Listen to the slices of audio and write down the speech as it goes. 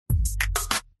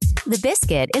The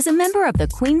Biscuit is a member of the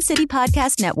Queen City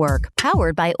Podcast Network,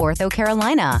 powered by Ortho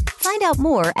Carolina. Find out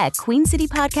more at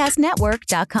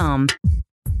queencitypodcastnetwork.com.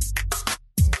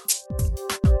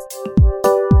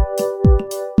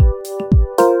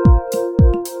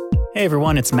 Hey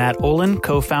everyone, it's Matt Olin,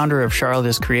 co-founder of Charlotte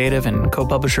is Creative and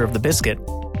co-publisher of The Biscuit.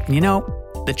 And you know,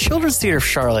 the Children's Theater of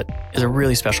Charlotte is a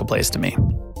really special place to me.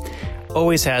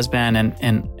 Always has been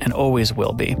and always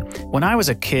will be. When I was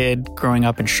a kid growing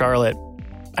up in Charlotte,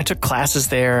 I took classes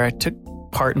there. I took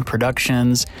part in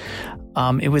productions.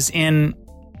 It was in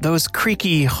those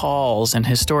creaky halls and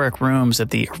historic rooms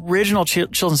at the original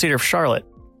Children's Theater of Charlotte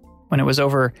when it was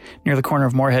over near the corner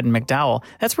of Moorhead and McDowell.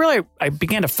 That's where I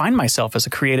began to find myself as a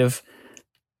creative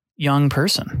young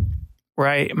person,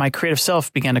 where my creative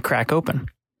self began to crack open.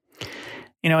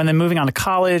 You know, and then moving on to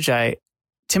college,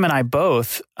 Tim and I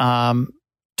both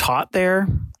taught there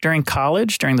during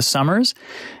college, during the summers.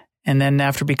 And then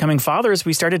after becoming fathers,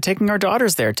 we started taking our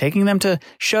daughters there, taking them to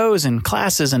shows and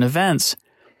classes and events.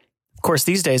 Of course,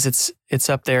 these days it's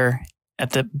up there at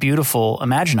the beautiful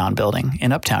Imaginon building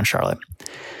in Uptown Charlotte.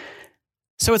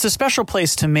 So it's a special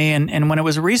place to me. And when it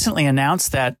was recently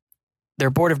announced that their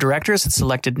board of directors had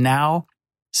selected Nao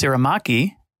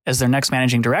Tsurumaki as their next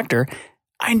managing director,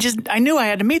 I knew I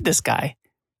had to meet this guy.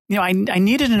 You know, I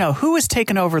needed to know who was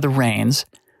taking over the reins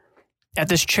at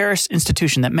this cherished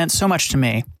institution that meant so much to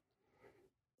me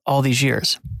all these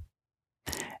years.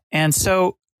 And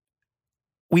so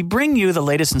we bring you the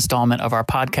latest installment of our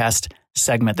podcast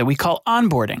segment that we call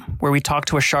Onboarding, where we talk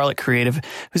to a Charlotte creative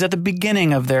who's at the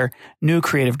beginning of their new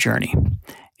creative journey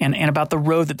and about the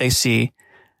road that they see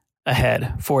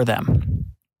ahead for them.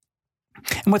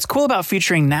 And what's cool about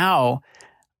featuring Nao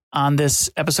on this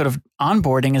episode of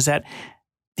Onboarding is that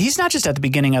he's not just at the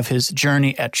beginning of his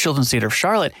journey at Children's Theater of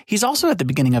Charlotte, he's also at the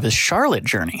beginning of his Charlotte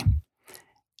journey,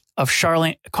 of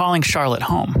calling Charlotte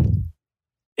home.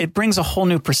 It brings a whole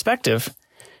new perspective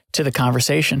to the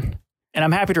conversation. And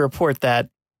I'm happy to report that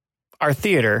our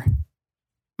theater,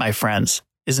 my friends,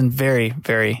 is in very,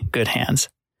 very good hands.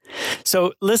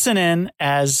 So listen in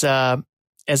as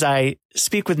I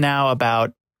speak with Nao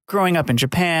about growing up in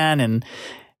Japan and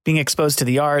being exposed to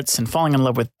the arts and falling in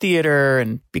love with theater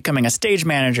and becoming a stage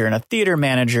manager and a theater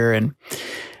manager and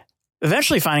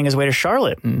eventually finding his way to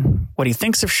Charlotte and what he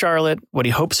thinks of Charlotte, what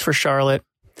he hopes for Charlotte,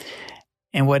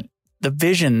 and what the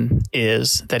vision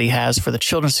is that he has for the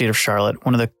Children's Theater of Charlotte,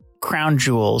 one of the crown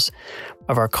jewels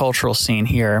of our cultural scene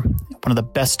here, one of the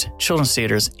best children's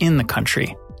theaters in the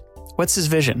country. What's his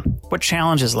vision? What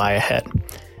challenges lie ahead?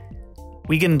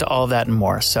 We get into all of that and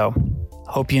more, so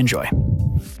hope you enjoy.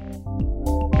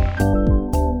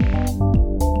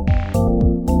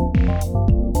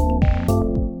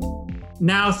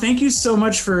 Now, thank you so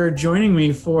much for joining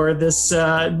me for this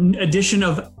edition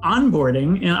of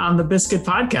Onboarding on the Biscuit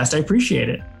podcast. I appreciate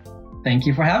it. Thank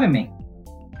you for having me.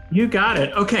 You got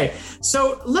it. Okay,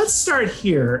 so let's start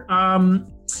here. I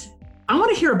want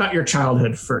to hear about your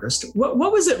childhood first. What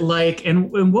was it like,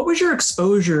 and what was your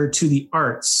exposure to the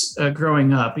arts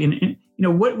growing up? And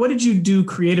what did you do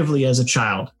creatively as a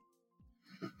child?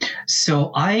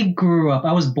 So I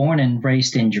was born and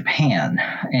raised in Japan,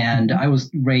 and I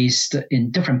was raised in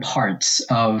different parts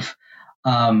of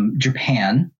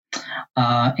Japan.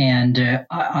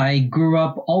 I grew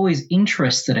up always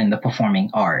interested in the performing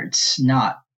arts,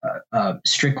 not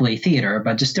strictly theater,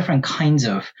 but just different kinds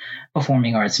of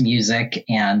performing arts, music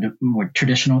and more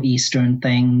traditional Eastern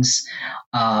things,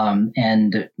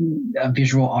 and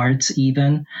visual arts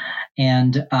even.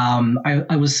 And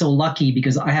I was so lucky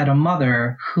because I had a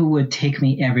mother who would take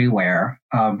me everywhere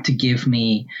to give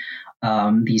me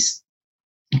these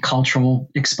cultural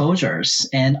exposures.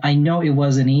 And I know it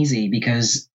wasn't easy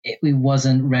because it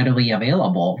wasn't readily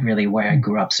available really where I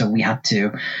grew up. So we had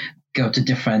to go to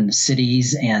different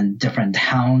cities and different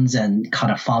towns and kind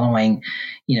of following,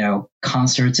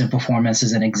 concerts and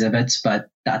performances and exhibits. But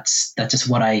that's just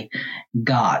what I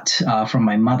got from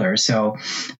my mother. So,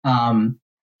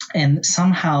 and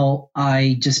somehow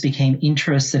I just became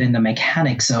interested in the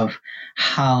mechanics of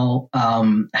how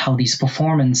these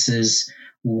performances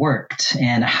worked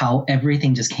and how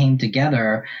everything just came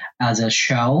together as a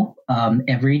show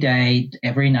every day,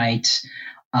 every night.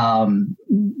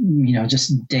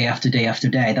 Just day after day after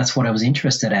day. That's what I was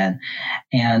interested in.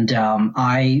 And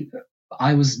I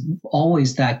was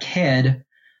always that kid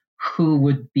who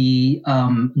would be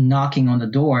knocking on the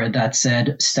door that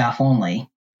said staff only.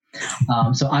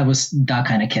 So I was that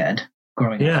kind of kid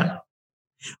growing up.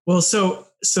 Well, so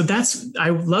I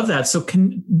love that. So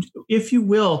if you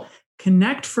will,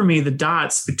 connect for me the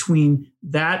dots between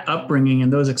that upbringing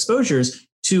and those exposures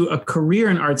to a career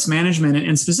in arts management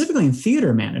and specifically in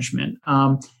theater management.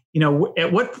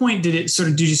 at what point did you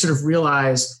sort of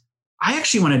realize, I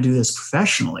actually want to do this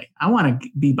professionally. I want to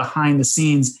be behind the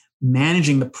scenes,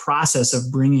 managing the process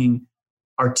of bringing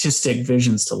artistic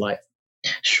visions to life?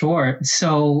 Sure.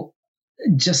 So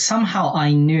just somehow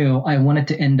I knew I wanted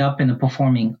to end up in the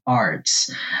performing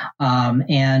arts.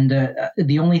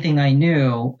 The only thing I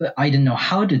knew, I didn't know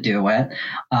how to do it,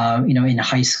 in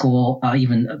high school,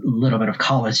 even a little bit of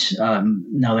college,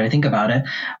 now that I think about it.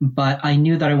 But I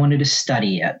knew that I wanted to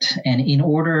study it. And in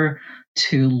order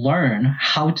to learn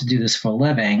how to do this for a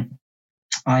living,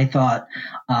 I thought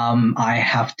I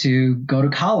have to go to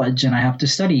college and I have to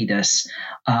study this.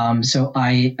 So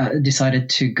I decided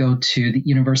to go to the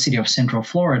University of Central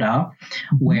Florida,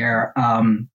 where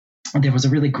there was a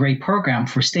really great program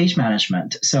for stage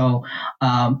management. So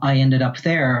I ended up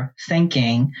there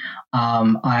thinking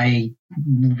I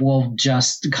will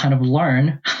just kind of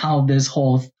learn how this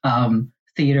whole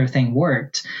theater thing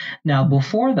worked. Now,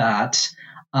 before that,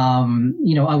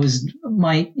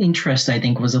 my interest, I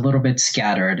think, was a little bit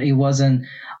scattered. It wasn't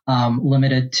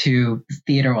limited to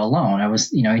theater alone. I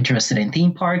was, interested in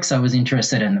theme parks. I was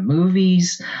interested in the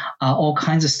movies, all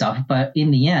kinds of stuff. But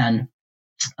in the end,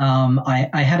 I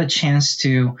had a chance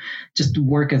to just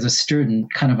work as a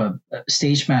student, kind of a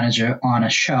stage manager on a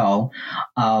show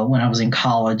when I was in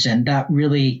college. And that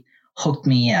really hooked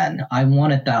me in. I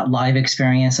wanted that live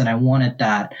experience, and I wanted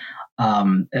that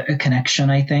a connection,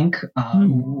 I think,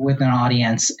 with an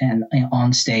audience and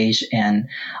on stage, and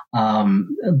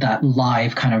that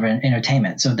live kind of an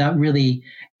entertainment. So that really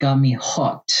got me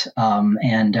hooked.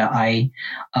 And I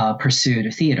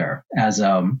pursued theater as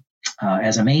a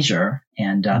major.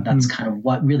 And that's kind of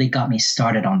what really got me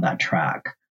started on that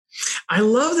track. I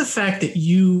love the fact that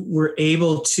you were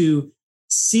able to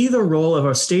see the role of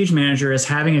a stage manager as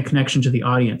having a connection to the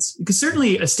audience, because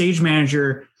certainly a stage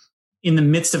manager in the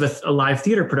midst of a live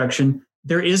theater production,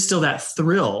 there is still that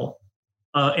thrill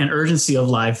and urgency of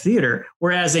live theater.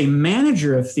 Whereas a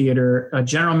manager of theater, a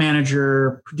general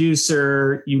manager,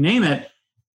 producer, you name it,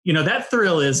 that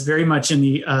thrill is very much in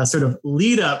the sort of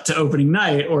lead up to opening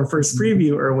night or first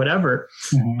preview or whatever.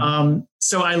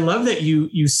 So I love that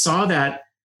you saw that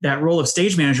role of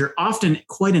stage manager, often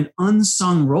quite an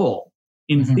unsung role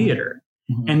in theater,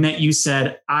 and that you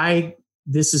said,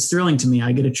 this is thrilling to me.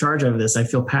 I get a charge out of this. I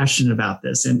feel passionate about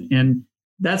this. And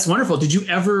that's wonderful. Did you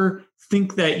ever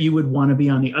think that you would want to be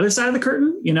on the other side of the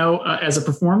curtain, as a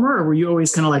performer, or were you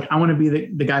always kind of like, I want to be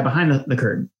the guy behind the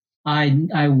curtain?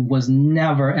 I was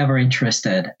never, ever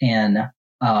interested in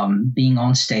being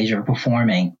on stage or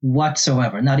performing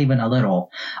whatsoever, not even a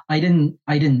little. I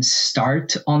didn't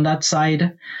start on that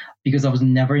side because I was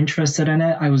never interested in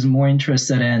it. I was more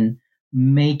interested in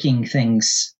making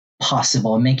things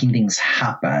possible, making things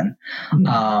happen.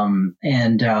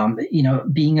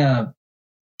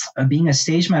 Being a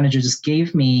stage manager just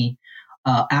gave me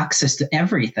access to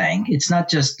everything. It's not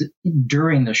just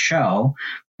during the show,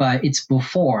 but it's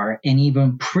before and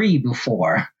even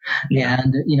before.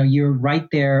 And, you're right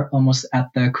there almost at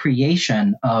the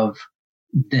creation of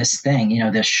this thing,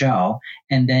 this show.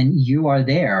 And then you are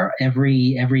there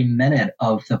every minute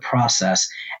of the process.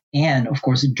 And of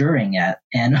course, during it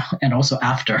and also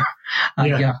after,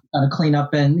 you have to clean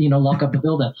up and, lock up the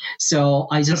building. So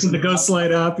I just the ghost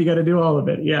light up. You got to do all of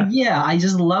it. Yeah. Yeah. I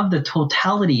just love the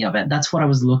totality of it. That's what I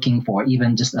was looking for,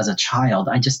 even just as a child.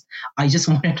 I just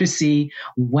wanted to see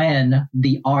when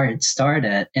the art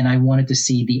started, and I wanted to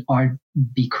see the art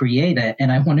be created.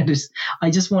 And I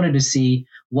just wanted to see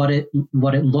what it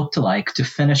looked like to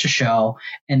finish a show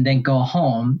and then go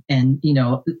home and,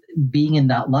 being in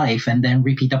that life and then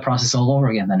repeat the process all over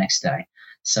again the next day.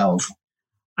 So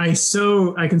I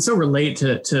can so relate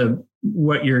to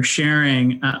what you're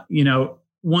sharing.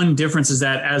 One difference is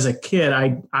that as a kid,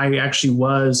 I actually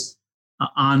was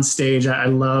on stage. I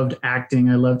loved acting.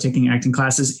 I loved taking acting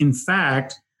classes. In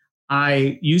fact,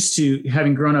 I used to,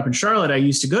 having grown up in Charlotte, I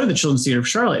used to go to the Children's Theater of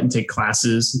Charlotte and take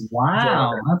classes.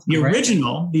 Wow. That's the great.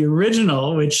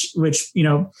 original, which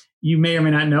you may or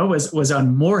may not know was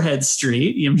on Moorhead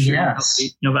Street. I'm sure you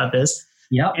know about this.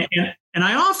 Yeah. And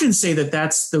I often say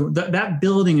that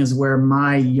building is where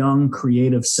my young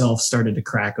creative self started to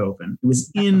crack open. It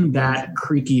was in that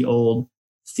creaky old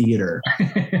theater.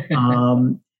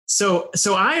 So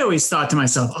I always thought to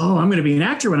myself, oh, I'm going to be an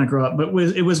actor when I grow up. But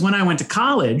it was when I went to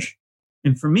college.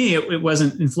 And for me, it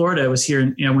wasn't in Florida. It was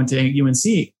here. I went to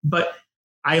UNC. But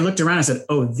I looked around and said,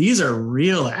 oh, these are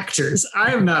real actors.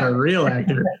 I am not a real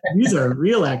actor. These are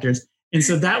real actors. And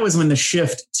so that was when the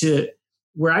shift to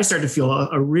where I started to feel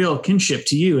a real kinship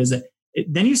to you is that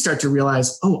then you start to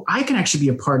realize, oh, I can actually be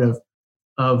a part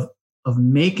of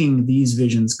making these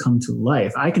visions come to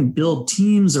life. I can build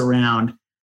teams around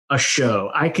a show.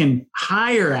 I can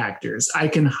hire actors. I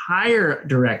can hire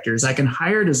directors. I can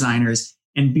hire designers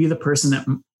and be the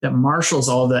person that marshals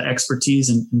all the expertise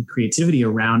and creativity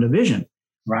around a vision.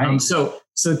 Right. So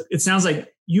it sounds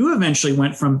like you eventually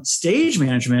went from stage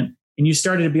management and you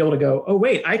started to be able to go, oh,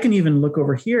 wait, I can even look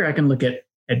over here. I can look at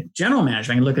general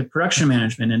management. I can look at production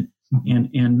management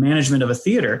and management of a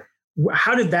theater.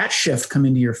 How did that shift come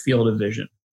into your field of vision?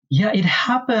 Yeah, it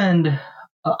happened.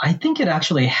 I think it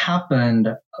actually happened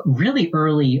really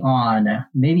early on,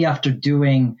 maybe after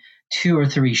doing 2 or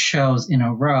 3 shows in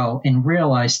a row, and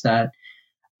realized that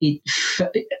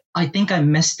I think I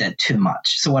missed it too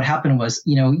much. So what happened was,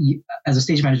 as a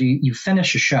stage manager, you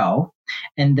finish a show,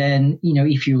 and then,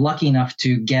 if you're lucky enough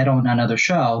to get on another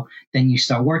show, then you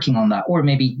start working on that. Or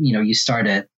maybe, you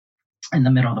started in the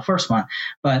middle of the first one,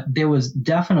 but there was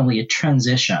definitely a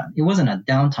transition. It wasn't a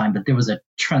downtime, but there was a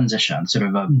transition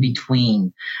sort of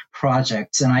between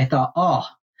projects. And I thought, oh,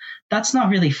 that's not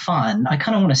really fun. I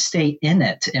kind of want to stay in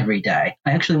it every day.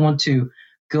 I actually want to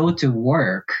go to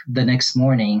work the next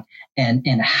morning and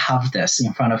have this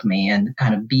in front of me and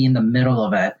kind of be in the middle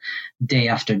of it day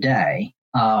after day.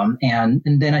 And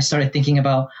then I started thinking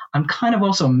about, I'm kind of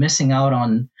also missing out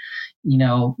on,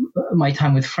 my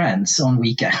time with friends on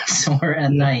weekends or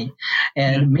at night.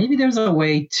 And maybe there's a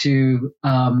way to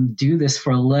do this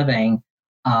for a living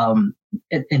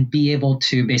and be able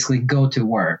to basically go to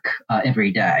work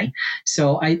every day.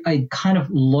 So I kind of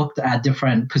looked at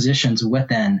different positions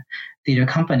within theater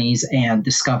companies and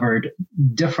discovered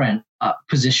different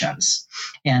positions.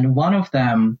 And one of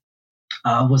them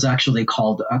was actually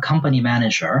called a company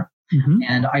manager. Mm-hmm.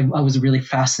 And I was really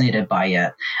fascinated by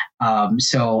it.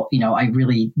 So I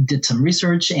really did some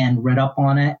research and read up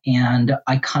on it. And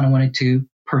I kind of wanted to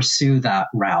pursue that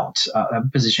route, a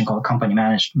position called company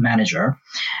manager.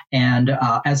 And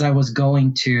as I was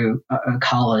going to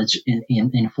college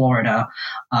in Florida,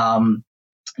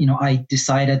 I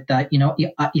decided that,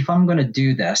 if I'm going to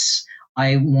do this,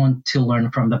 I want to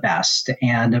learn from the best.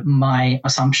 And my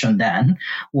assumption then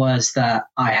was that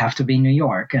I have to be in New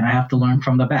York and I have to learn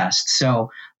from the best. So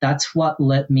that's what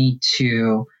led me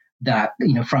to that,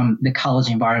 from the college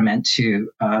environment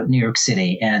to New York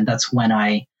City. And that's when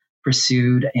I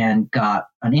pursued and got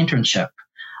an internship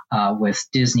with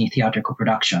Disney Theatrical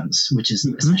Productions, which is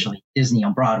essentially Disney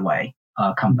on Broadway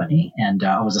company. And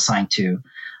I was assigned to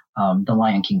the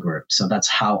Lion King group. So that's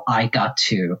how I got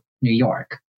to New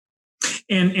York.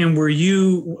 And were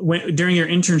you, during your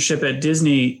internship at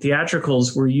Disney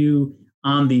Theatricals, were you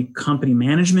on the company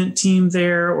management team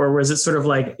there, or was it sort of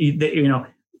like,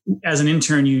 as an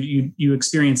intern, you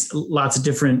experienced lots of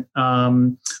different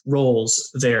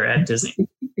roles there at Disney?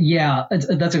 Yeah,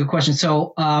 that's a good question.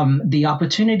 So the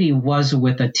opportunity was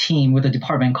with a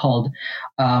department called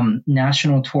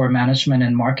National Tour Management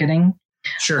and Marketing.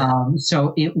 Sure.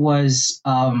 So it was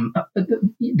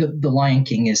the Lion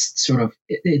King is sort of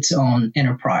its own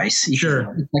enterprise.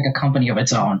 Sure. It's like a company of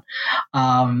its own.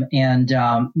 And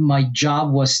my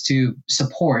job was to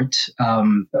support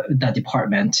that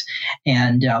department.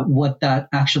 And what that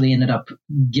actually ended up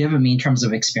giving me in terms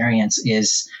of experience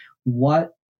is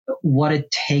what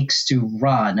it takes to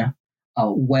run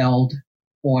a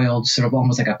well-oiled, sort of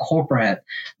almost like a corporate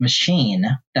machine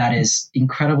that is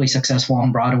incredibly successful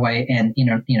on Broadway and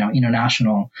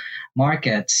international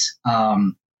markets,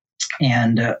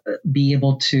 and be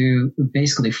able to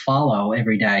basically follow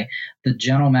every day the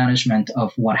general management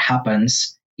of what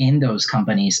happens in those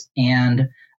companies and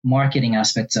marketing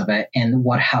aspects of it and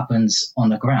what happens on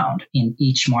the ground in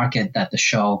each market that the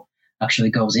show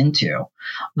actually goes into.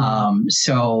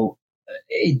 So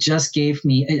it just gave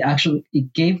me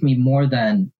more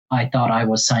than I thought I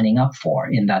was signing up for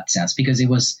in that sense, because it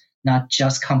was not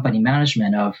just company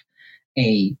management of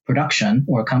a production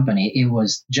or a company. It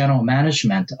was general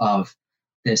management of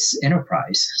this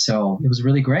enterprise. So it was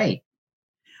really great.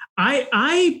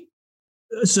 I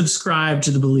subscribe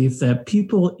to the belief that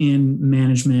people in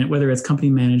management, whether it's company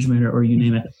management or you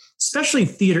name it, especially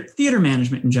theater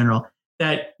management in general,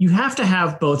 that you have to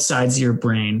have both sides of your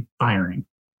brain firing.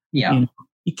 Yeah.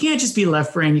 You can't just be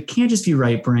left brain. You can't just be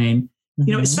right brain.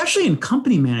 Especially in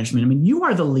company management. I mean, you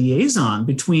are the liaison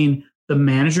between the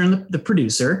manager and the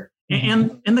producer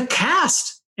and the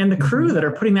cast and the crew that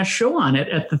are putting that show on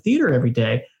at the theater every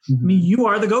day. I mean, you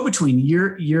are the go-between.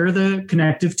 You're the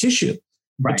connective tissue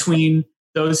between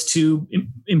those two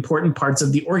important parts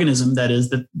of the organism that is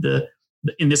the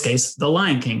in this case, the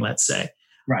Lion King, let's say.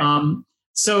 Right.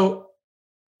 So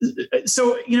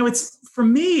it's, for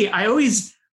me, I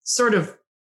always sort of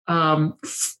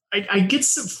I get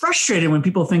so frustrated when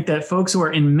people think that folks who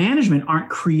are in management aren't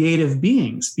creative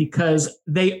beings, because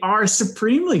they are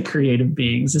supremely creative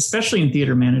beings, especially in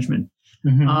theater management.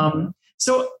 Mm-hmm.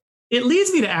 So it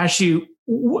leads me to ask you,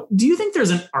 do you think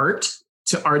there's an art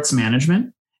to arts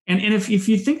management? And if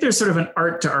you think there's sort of an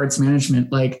art to arts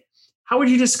management, like, how would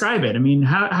you describe it? I mean,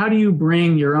 how do you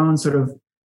bring your own sort of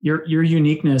your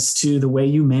uniqueness to the way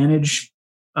you manage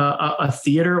a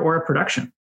theater or a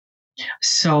production?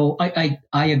 So I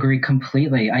agree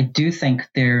completely. I do think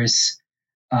there's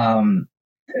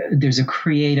a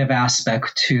creative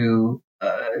aspect to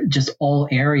just all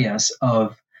areas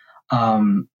of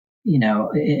in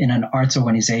an arts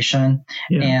organization,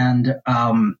 and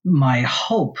my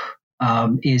hope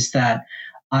is that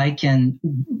I can,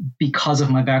 because of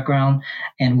my background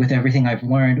and with everything I've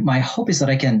learned, my hope is that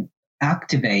I can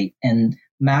activate and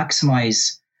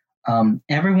maximize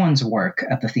everyone's work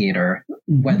at the theater,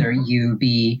 whether you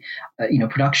be,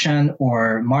 production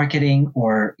or marketing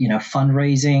or,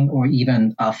 fundraising or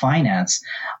even finance,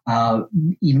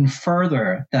 even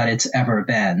further than it's ever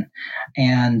been.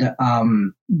 And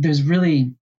there's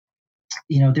really,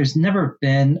 there's never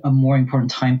been a more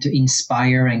important time to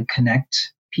inspire and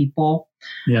connect people,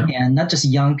 and not just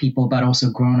young people, but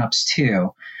also grown-ups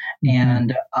too.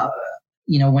 And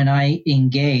when I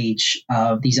engage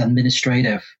these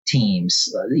administrative teams,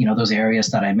 those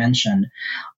areas that I mentioned,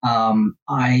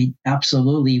 I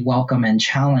absolutely welcome and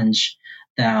challenge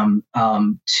them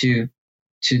to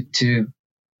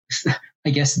I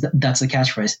guess that's the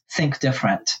catchphrase, think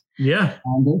different. Yeah.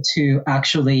 And to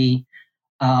actually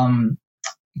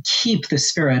keep the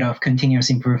spirit of continuous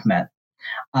improvement.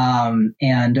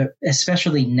 And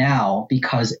especially now,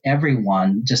 because every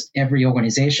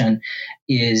organization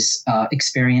is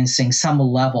experiencing some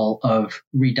level of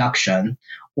reduction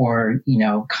or,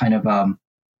 kind of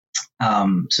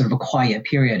sort of a quiet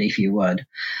period, if you would.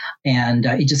 And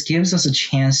it just gives us a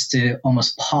chance to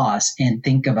almost pause and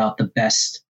think about the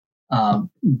best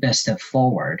step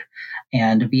forward,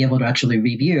 and be able to actually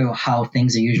review how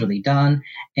things are usually done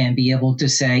and be able to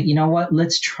say, you know what,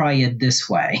 let's try it this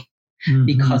way.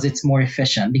 Because it's more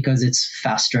efficient, because it's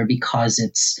faster, because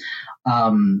it's,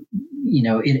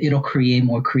 it'll create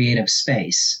more creative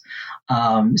space.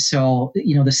 So,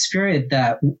 the spirit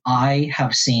that I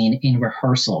have seen in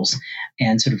rehearsals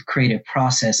and sort of creative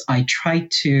process, I try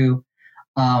to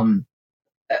bring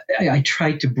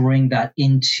that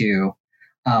into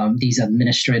these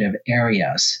administrative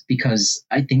areas, because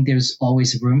I think there's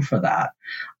always room for that.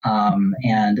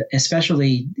 And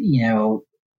especially,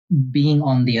 being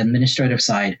on the administrative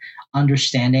side,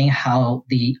 understanding how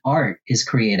the art is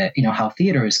created, how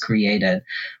theater is created,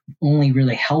 only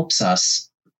really helps us,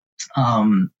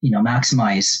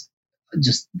 maximize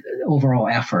just overall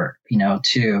effort,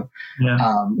 to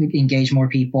engage more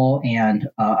people and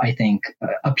I think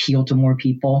appeal to more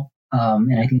people.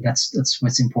 And I think that's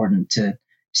what's important, to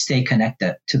stay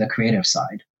connected to the creative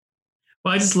side.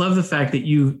 Well, I just love the fact that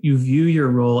you view your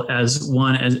role as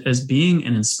one, as being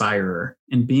an inspirer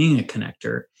and being a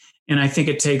connector. And I think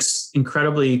it takes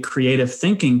incredibly creative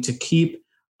thinking to keep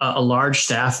a large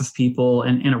staff of people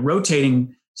and a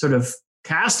rotating sort of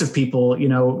cast of people,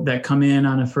 that come in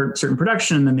on a certain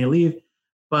production and then they leave.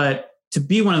 But to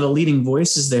be one of the leading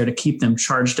voices there, to keep them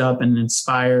charged up and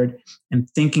inspired and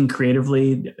thinking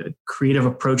creatively, creative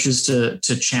approaches to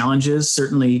challenges.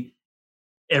 Certainly,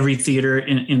 every theater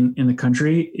in the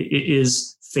country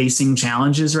is facing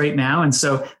challenges right now. And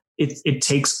so it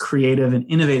takes creative and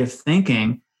innovative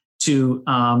thinking to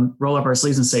roll up our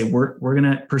sleeves and say, we're going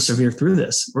to persevere through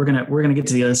this. We're going to get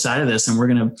to the other side of this, and we're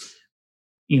going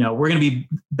to be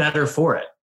better for it,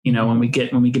 when we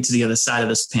get to the other side of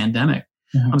this pandemic.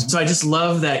 So I just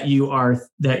love that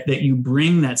you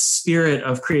bring that spirit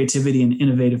of creativity and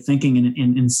innovative thinking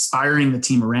and inspiring the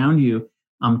team around you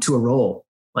to a role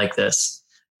like this.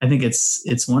 I think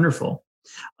it's wonderful.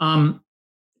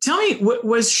 Tell me,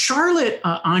 was Charlotte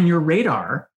on your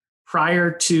radar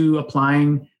prior to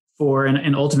applying for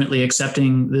and ultimately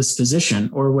accepting this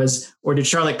position, or did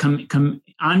Charlotte come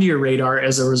onto your radar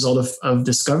as a result of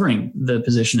discovering the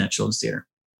position at Children's Theater?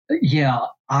 Yeah,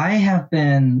 I have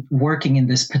been working in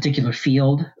this particular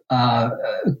field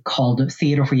called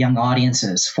Theater for Young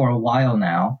Audiences for a while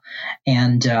now,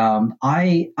 and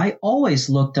I always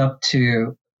looked up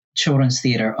to Children's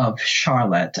Theater of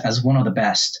Charlotte as one of the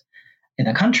best in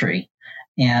the country,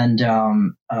 and a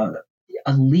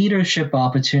leadership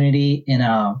opportunity in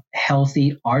a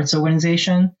healthy arts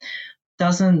organization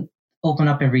doesn't open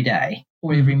up every day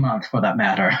or every month, for that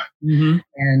matter.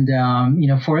 And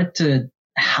for it to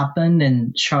happened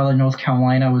in Charlotte, North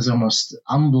Carolina was almost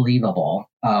unbelievable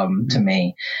to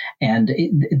me. And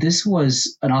this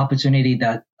was an opportunity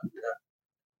that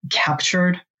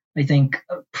captured, I think,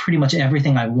 pretty much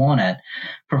everything I wanted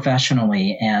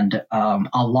professionally, and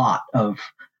a lot of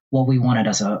what we wanted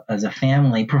as a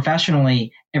family.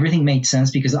 Professionally, everything made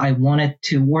sense because I wanted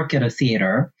to work at a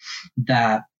theater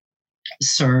that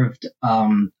served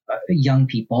young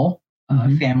people,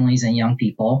 families and young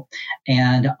people,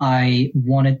 and I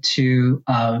wanted to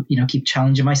keep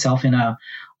challenging myself in a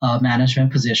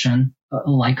management position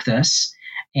like this,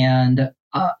 and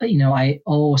I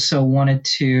also wanted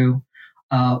to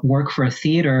work for a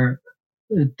theater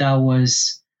that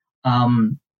was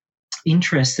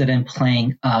interested in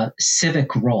playing a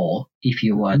civic role, if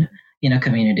you would, in a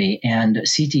community. And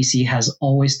CTC has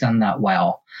always done that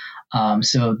well.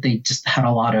 So they just had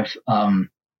a lot of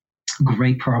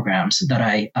great programs that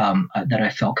I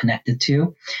felt connected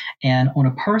to. And on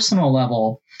a personal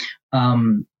level,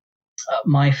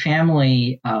 my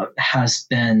family has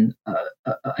been,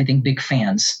 I think, big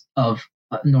fans of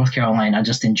North Carolina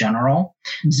just in general.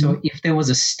 Mm-hmm. So if there was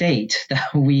a state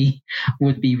that we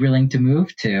would be willing to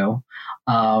move to,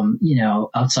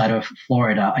 outside of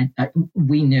Florida,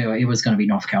 we knew it was going to be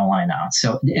North Carolina.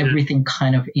 So everything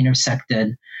kind of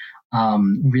intersected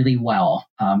really well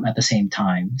at the same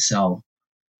time. So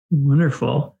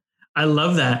wonderful. I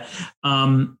love that.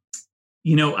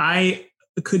 I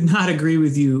could not agree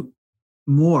with you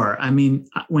more. I mean,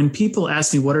 when people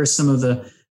ask me what are some of the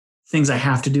things I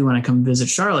have to do when I come visit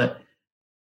Charlotte,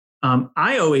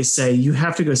 I always say you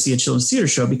have to go see a children's theater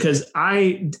show, because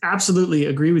I absolutely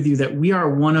agree with you that we are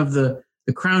one of the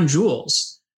crown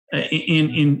jewels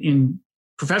in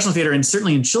professional theater, and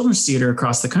certainly in children's theater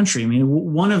across the country. I mean,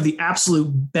 one of the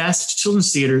absolute best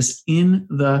children's theaters in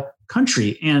the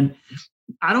country. And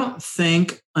I don't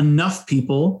think I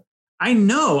know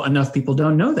enough people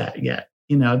don't know that yet.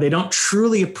 They don't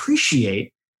truly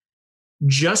appreciate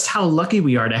just how lucky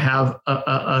we are to have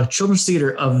a children's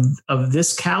theater of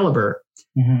this caliber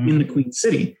in the Queen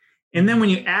City. And then when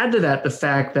you add to that the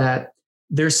fact that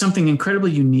there's something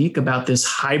incredibly unique about this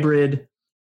hybrid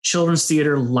children's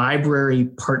theater library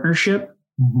partnership,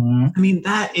 I mean,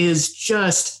 that is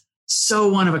just so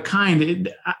one of a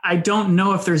kind. I don't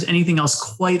know if there's anything else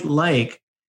quite like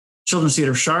Children's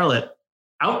Theater of Charlotte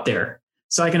out there.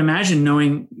 So I can imagine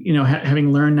knowing,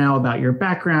 having learned now about your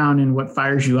background and what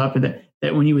fires you up,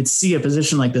 that when you would see a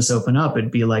position like this open up,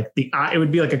 it'd be like it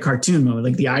would be like a cartoon moment,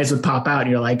 like the eyes would pop out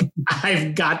and you're like,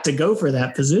 I've got to go for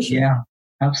that position. Yeah,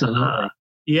 absolutely.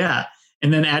 Yeah.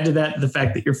 And then add to that the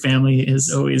fact that your family is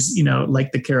always,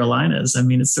 like the Carolinas. I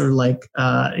mean, it's sort of like,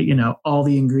 all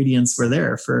the ingredients were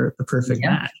there for the perfect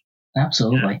match.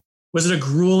 Absolutely. Yeah. Was it a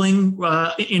grueling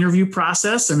interview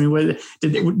process? I mean,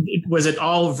 was it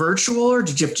all virtual, or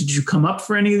did you come up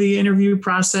for any of the interview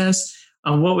process?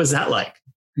 What was that like?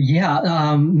 Yeah,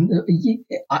 I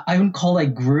wouldn't call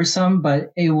it gruesome,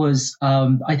 but it was,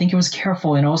 I think it was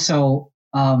careful and also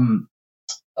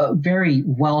very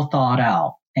well thought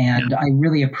out. And I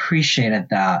really appreciated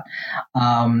that.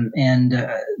 And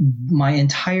my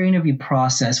entire interview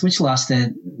process, which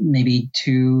lasted maybe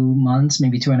 2 months,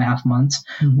 maybe 2.5 months,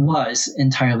 was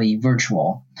entirely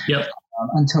virtual. Yep.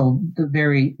 Until the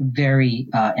very, very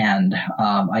end.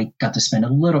 I got to spend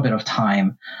a little bit of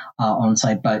time on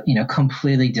site, but,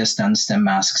 completely distanced and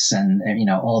masks and,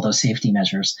 all those safety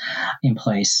measures in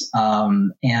place.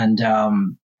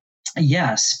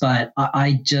 Yes, but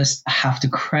I just have to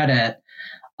credit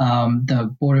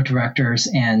the board of directors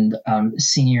and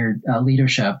senior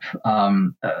leadership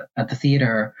at the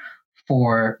theater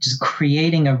for just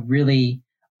creating a really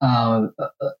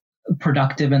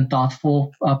productive and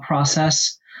thoughtful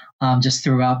process just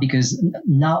throughout, because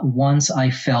not once I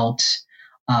felt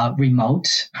remote,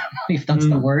 if that's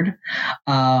the word.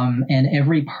 And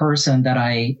every person that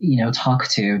I,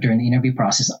 talked to during the interview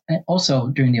process, and also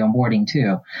during the onboarding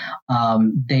too,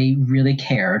 they really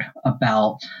cared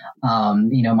about,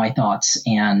 my thoughts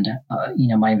and,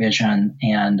 my vision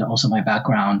and also my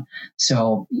background.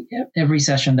 So every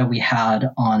session that we had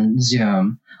on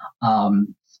Zoom,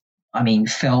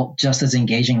 felt just as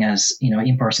engaging as,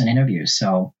 in-person interviews.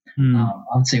 So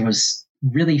I would say it was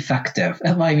really effective.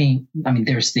 I mean,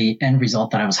 there's the end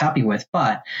result that I was happy with,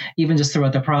 but even just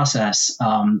throughout the process,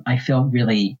 I felt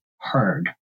really heard,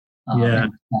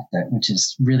 which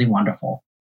is really wonderful.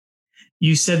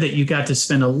 You said that you got to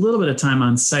spend a little bit of time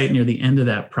on site near the end of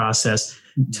that process.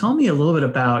 Tell me a little bit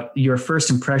about your first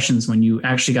impressions when you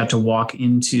actually got to walk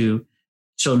into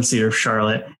Children's Theater of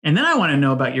Charlotte. And then I want to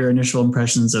know about your initial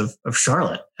impressions of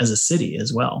Charlotte as a city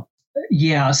as well.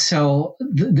 Yeah. So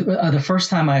the first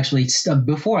time I actually,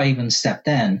 before I even stepped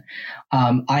in,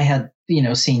 I had,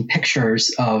 seen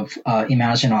pictures of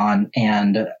Imaginon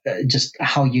and just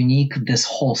how unique this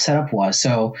whole setup was.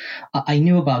 So I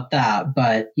knew about that.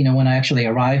 But, when I actually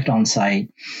arrived on site,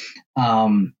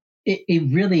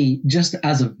 it really, just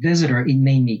as a visitor, it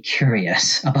made me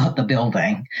curious about the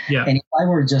building. Yeah. And if I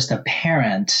were just a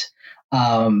parent,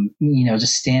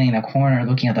 just standing in a corner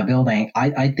looking at the building,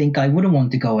 I think I wouldn't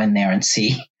want to go in there and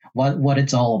see what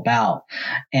it's all about.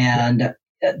 And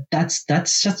that's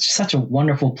such a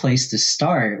wonderful place to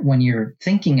start when you're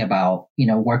thinking about,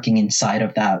 working inside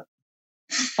of that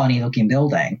funny looking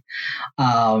building.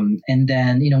 And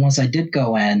then, once I did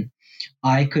go in,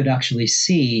 I could actually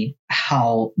see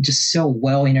how just so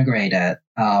well integrated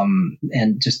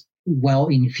and just well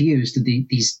infused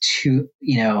these two,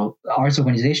 arts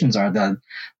organizations are.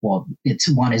 It's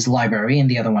one is library and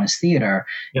the other one is theater.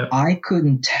 Yep. I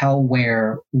couldn't tell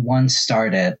where one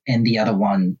started and the other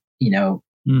one,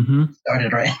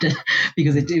 started or ended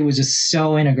because it was just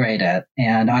so integrated,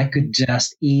 and I could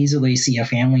just easily see a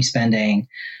family spending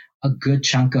a good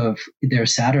chunk of their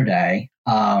Saturday,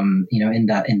 in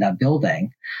that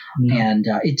building. Yeah. And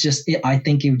I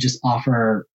think it would just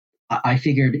offer, I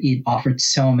figured it offered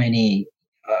so many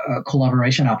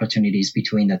collaboration opportunities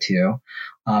between the two,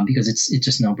 because it's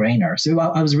just no brainer. So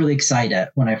I was really excited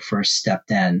when I first stepped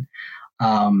in.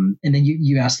 And then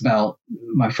you asked about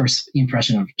my first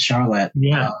impression of Charlotte.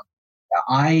 Yeah.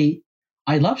 I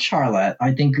love Charlotte.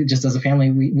 I think just as a family,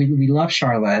 we love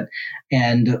Charlotte.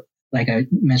 And like I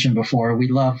mentioned before, we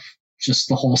love just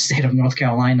the whole state of North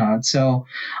Carolina. So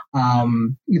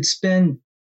it's been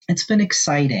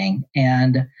exciting.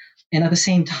 And at the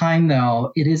same time,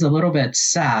 though, it is a little bit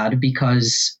sad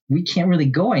because we can't really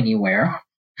go anywhere.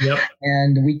 Yep.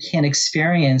 And we can't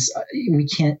experience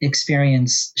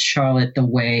Charlotte the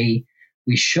way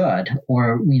we should,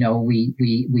 or we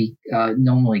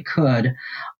normally could.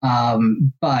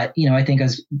 But I think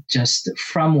as just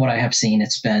from what I have seen,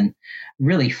 it's been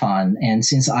really fun. And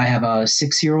since I have a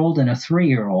 6-year-old and a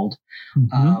 3-year-old,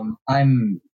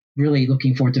 I'm really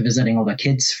looking forward to visiting all the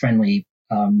kids-friendly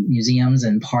museums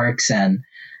and parks, and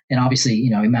obviously,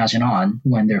 Imaginon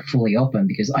when they're fully open,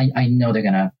 because I know they're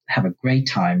going to have a great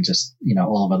time just,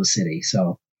 all over the city.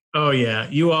 So. Oh yeah.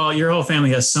 Your whole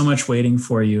family has so much waiting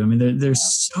for you. I mean,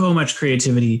 there's so much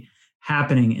creativity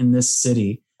happening in this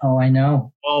city. Oh, I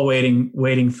know. All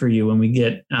waiting for you when we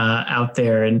get out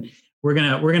there, and we're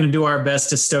gonna do our best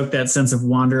to stoke that sense of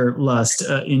wanderlust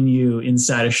in you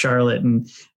inside of Charlotte, and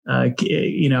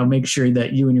make sure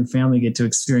that you and your family get to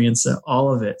experience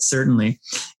all of it, certainly.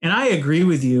 And I agree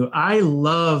with you. I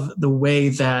love the way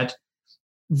that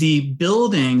the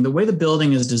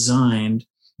building is designed,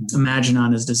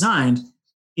 Imaginon is designed,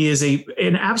 is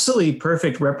an absolutely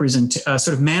perfect sort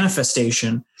of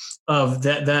manifestation of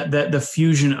that the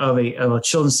fusion of a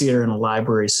children's theater and a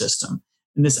library system.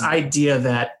 And this idea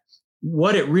that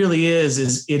what it really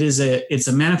is it's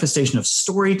a manifestation of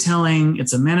storytelling.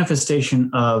 It's a manifestation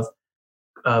of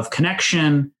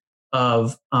connection,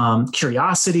 of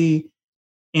curiosity,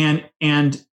 and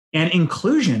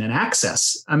inclusion and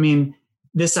access. I mean,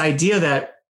 this idea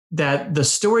that the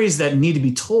stories that need to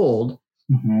be told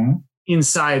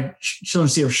inside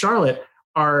Children's Theater of Charlotte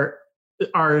are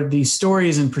the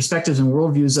stories and perspectives and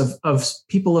worldviews of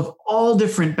people of all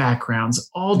different backgrounds,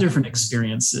 all different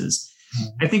experiences.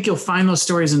 I think you'll find those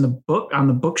stories on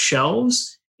the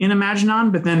bookshelves in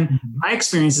Imaginon, but then my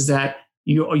experience is that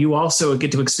you also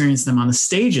get to experience them on the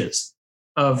stages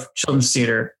of children's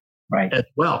theater, right, as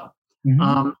well.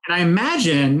 And I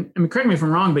imagine, correct me if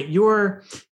I'm wrong, but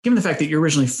given the fact that you're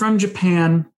originally from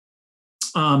Japan,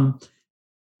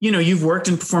 you've worked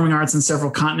in performing arts in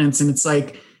several continents, and it's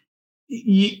like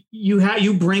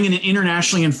you bring an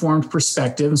internationally informed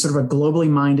perspective and sort of a globally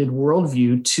minded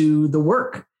worldview to the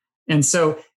work. And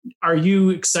so, are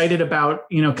you excited about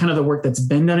kind of the work that's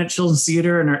been done at Children's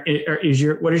Theater, and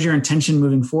what is your intention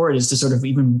moving forward? Is to sort of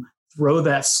even throw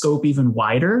that scope even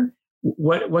wider?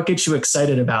 What gets you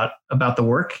excited about the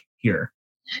work here?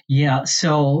 Yeah,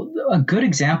 so a good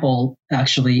example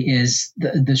actually is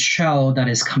the show that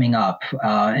is coming up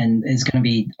and is going to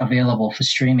be available for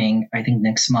streaming, I think,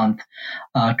 next month.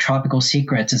 Tropical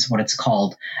Secrets is what it's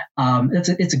called.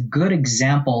 It's a good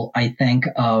example, I think,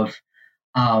 of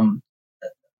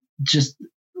just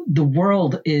the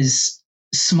world is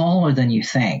smaller than you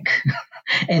think.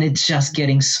 And it's just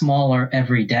getting smaller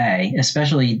every day,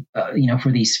 especially,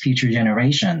 for these future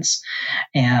generations.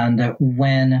 And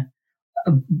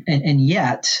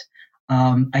yet,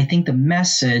 I think the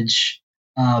message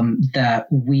that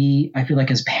I feel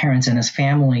like as parents and as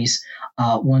families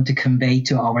want to convey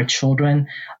to our children,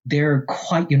 they're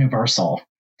quite universal,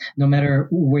 no matter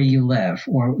where you live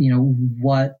or,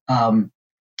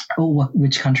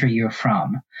 which country you're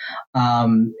from.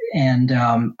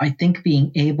 I think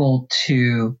being able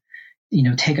to,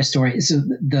 take a story. So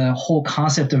the whole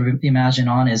concept of Imagine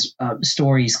On is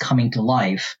stories coming to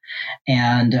life.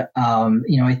 And,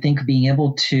 I think being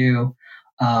able to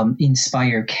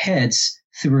inspire kids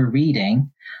through reading,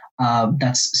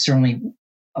 that's certainly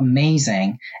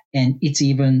amazing. And it's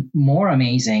even more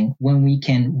amazing when we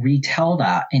can retell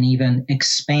that and even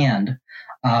expand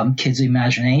kids'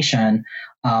 imagination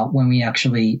when we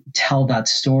actually tell that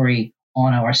story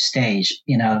on our stage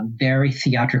in a very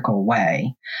theatrical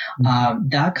way.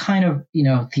 That kind of,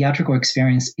 theatrical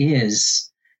experience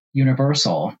is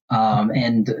universal.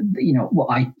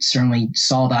 I certainly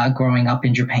saw that growing up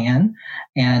in Japan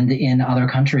and in other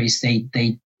countries.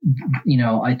 They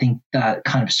I think that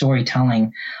kind of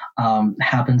storytelling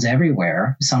happens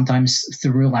everywhere, sometimes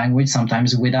through language,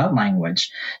 sometimes without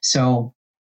language. So,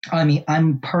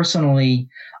 I'm personally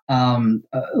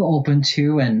open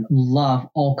to and love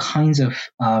all kinds of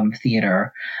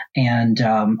theater. And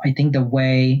I think the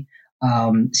way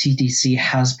CTC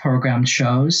has programmed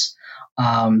shows,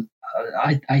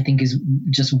 I think is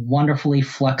just wonderfully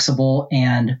flexible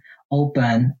and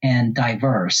open and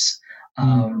diverse.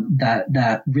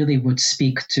 That really would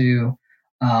speak to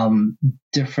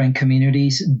different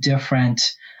communities, different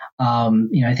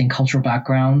I think cultural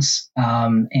backgrounds,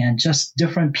 and just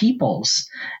different peoples.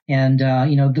 And,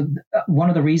 one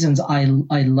of the reasons I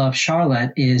love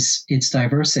Charlotte is its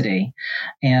diversity.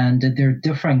 And there are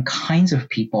different kinds of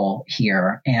people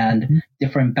here and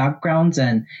different backgrounds.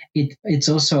 And it's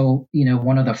also,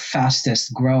 one of the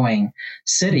fastest growing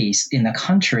cities in the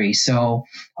country. So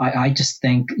I just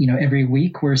think, every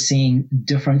week we're seeing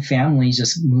different families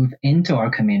just move into our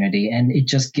community. And it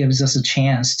just gives us a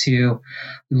chance to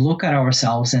look at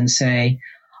ourselves and say,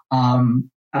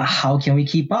 how can we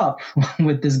keep up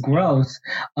with this growth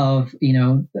of,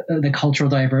 the cultural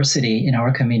diversity in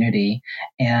our community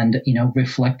and,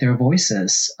 reflect their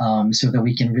voices so that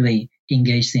we can really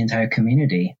engage the entire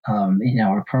community in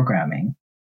our programming.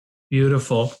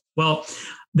 Beautiful. Well,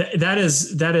 that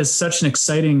is such an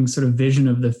exciting sort of vision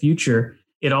of the future.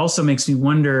 It also makes me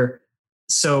wonder,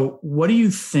 so what do you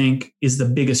think is the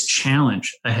biggest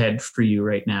challenge ahead for you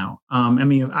right now?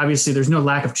 Obviously there's no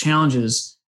lack of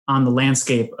challenges on the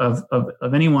landscape of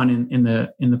anyone in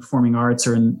the performing arts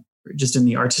or just in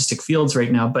the artistic fields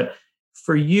right now. But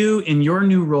for you in your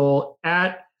new role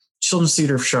at Children's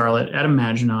Theatre of Charlotte, at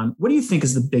Imagine On, what do you think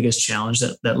is the biggest challenge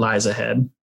that lies ahead?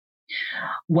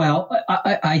 Well,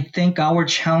 I think our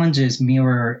challenges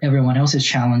mirror everyone else's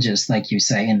challenges, like you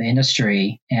say, in the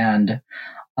industry. And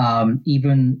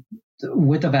even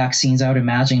with the vaccines, I would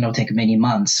imagine it'll take many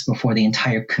months before the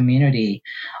entire community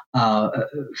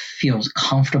feels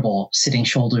comfortable sitting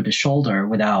shoulder to shoulder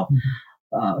without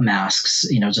masks,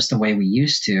 just the way we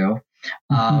used to.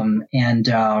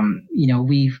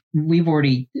 We've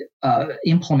already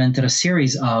implemented a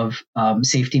series of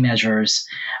safety measures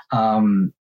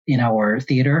in our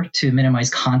theater to minimize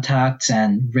contacts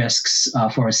and risks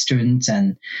for our students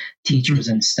and teachers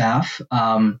and staff.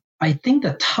 I think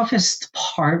the toughest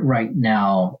part right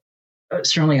now,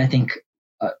 certainly I think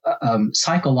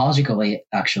psychologically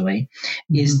actually,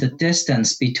 is the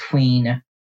distance between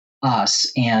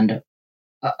us and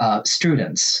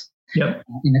students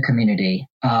in the community,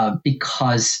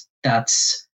 because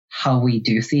that's how we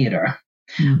do theater.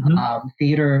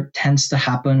 Theater tends to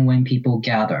happen when people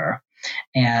gather,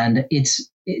 and it's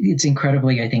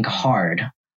incredibly, I think, hard,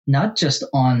 not just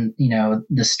on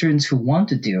the students who want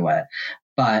to do it,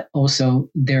 but also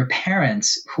their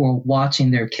parents who are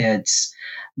watching their kids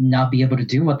not be able to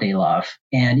do what they love.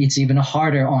 And it's even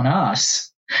harder on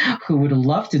us who would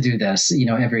love to do this,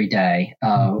 every day,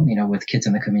 with kids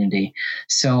in the community.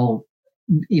 So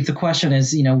if the question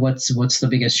is, what's the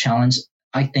biggest challenge?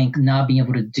 I think not being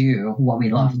able to do what we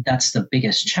love, that's the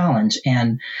biggest challenge.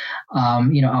 And,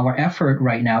 our effort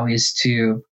right now is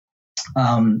to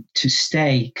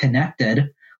stay connected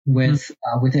with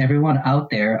everyone out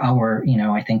there, our,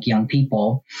 I think young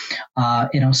people,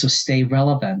 and also stay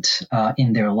relevant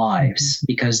in their lives,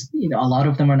 because, a lot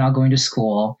of them are not going to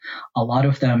school. A lot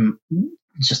of them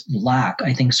just lack,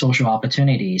 I think, social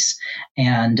opportunities.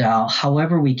 And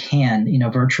however we can,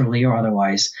 virtually or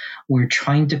otherwise, we're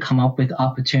trying to come up with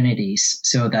opportunities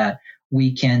so that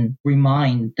we can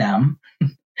remind them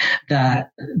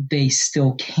that they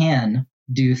still can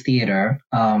do theater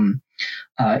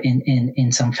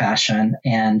in some fashion,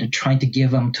 and trying to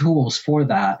give them tools for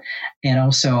that. And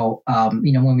also,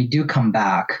 when we do come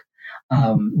back,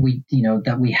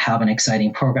 that we have an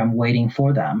exciting program waiting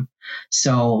for them.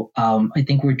 So I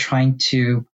think we're trying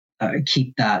to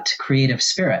keep that creative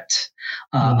spirit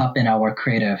up in our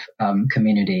creative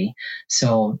community.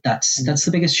 So that's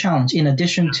the biggest challenge, in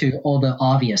addition to all the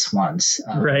obvious ones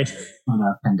right. on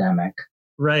the pandemic.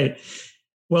 Right.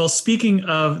 Well, speaking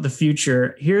of the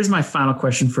future, here's my final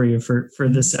question for you for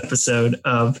this episode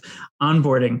of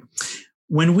Onboarding.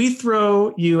 When we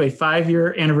throw you a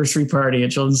 5-year anniversary party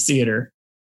at Children's Theater,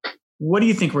 what do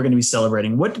you think we're going to be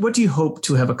celebrating? What do you hope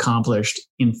to have accomplished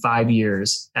in 5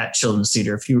 years at Children's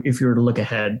Theater if you were to look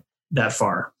ahead that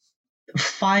far?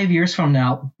 5 years from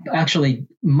now, actually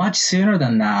much sooner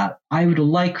than that, I would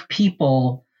like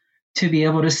people to be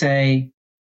able to say,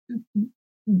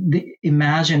 the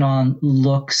Imagine On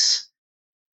looks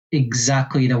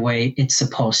exactly the way it's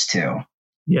supposed to.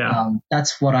 Yeah.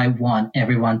 That's what I want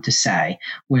everyone to say,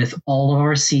 with all of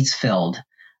our seats filled,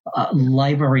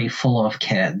 library full of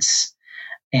kids,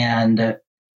 and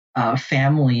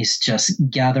families just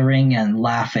gathering and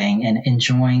laughing and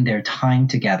enjoying their time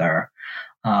together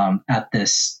at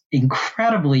this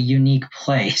incredibly unique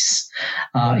place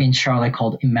in Charlotte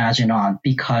called Imagine On,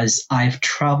 because I've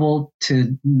traveled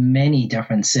to many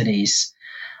different cities.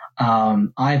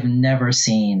 I've never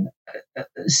seen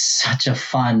such a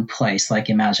fun place like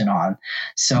Imagine On.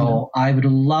 So I would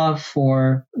love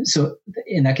so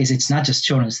in that case, it's not just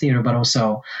Children's Theater, but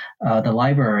also the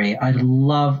library. I'd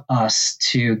love us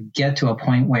to get to a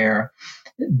point where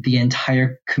the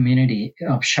entire community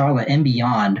of Charlotte and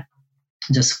beyond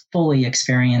just fully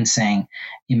experiencing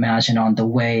Imagine On the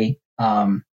way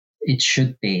it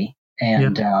should be.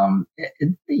 And,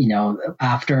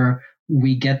 after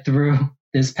we get through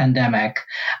this pandemic,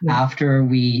 after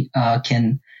we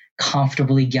can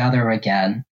comfortably gather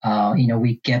again,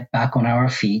 we get back on our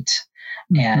feet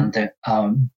and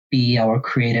be our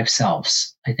creative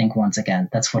selves. I think, once again,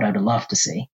 that's what I'd love to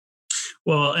see.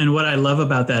 Well, and what I love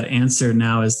about that answer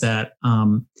now is that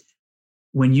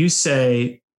when you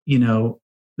say,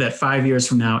 that 5 years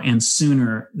from now and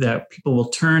sooner, that people will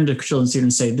turn to Children's Theater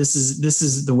and say, this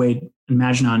is the way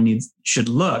Imagine On should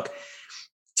look.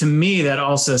 To me, that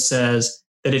also says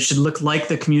that it should look like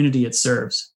the community it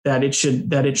serves, that it should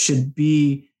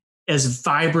be as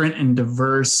vibrant and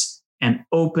diverse and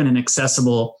open and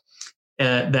accessible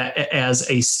that as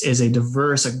a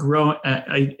diverse,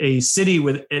 a city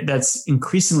that's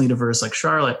increasingly diverse like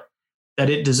Charlotte, that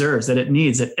it deserves, that it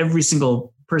needs, that every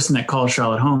single person that calls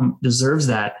Charlotte home deserves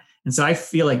that. And so I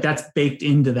feel like that's baked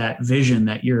into that vision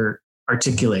that you're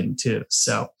articulating too.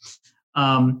 So,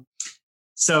 Nao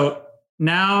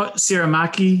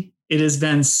Tsurumaki, it has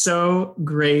been so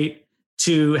great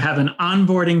to have an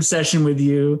onboarding session with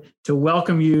you, to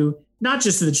welcome you, not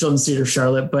just to the Children's Theater of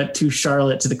Charlotte, but to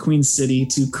Charlotte, to the Queen City,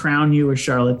 to crown you a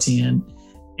Charlottean,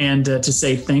 and to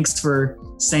say thanks for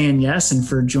saying yes and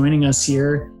for joining us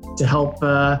here to help,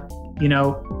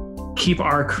 keep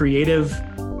our creative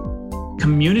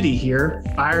community here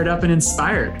fired up and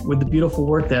inspired with the beautiful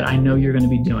work that I know you're going to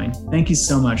be doing. Thank you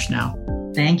so much, Nao.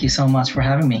 Thank you so much for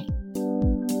having me.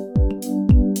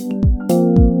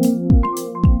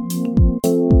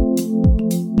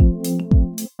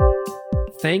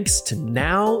 Thanks to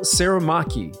Nao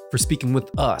Tsurumaki for speaking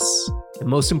with us. And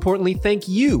most importantly, thank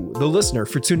you, the listener,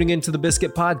 for tuning into the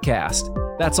Biscuit Podcast.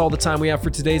 That's all the time we have for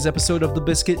today's episode of The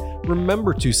Biscuit.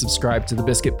 Remember to subscribe to The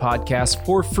Biscuit Podcast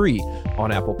for free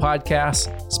on Apple Podcasts,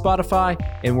 Spotify,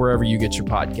 and wherever you get your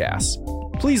podcasts.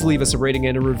 Please leave us a rating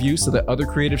and a review so that other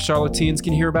creative Charlotteans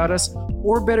can hear about us,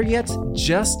 or better yet,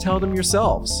 just tell them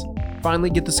yourselves. Finally,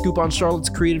 get the scoop on Charlotte's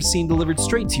creative scene delivered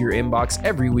straight to your inbox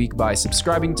every week by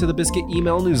subscribing to the Biscuit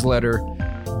email newsletter.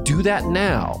 Do that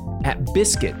now at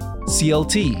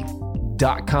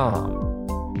biscuitclt.com.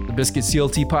 The Biscuit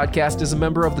CLT podcast is a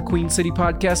member of the Queen City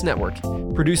Podcast Network,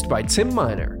 produced by Tim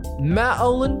Miner, Matt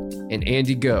Olin, and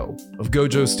Andy Go of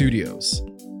Gojo Studios.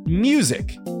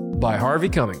 Music by Harvey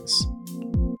Cummings.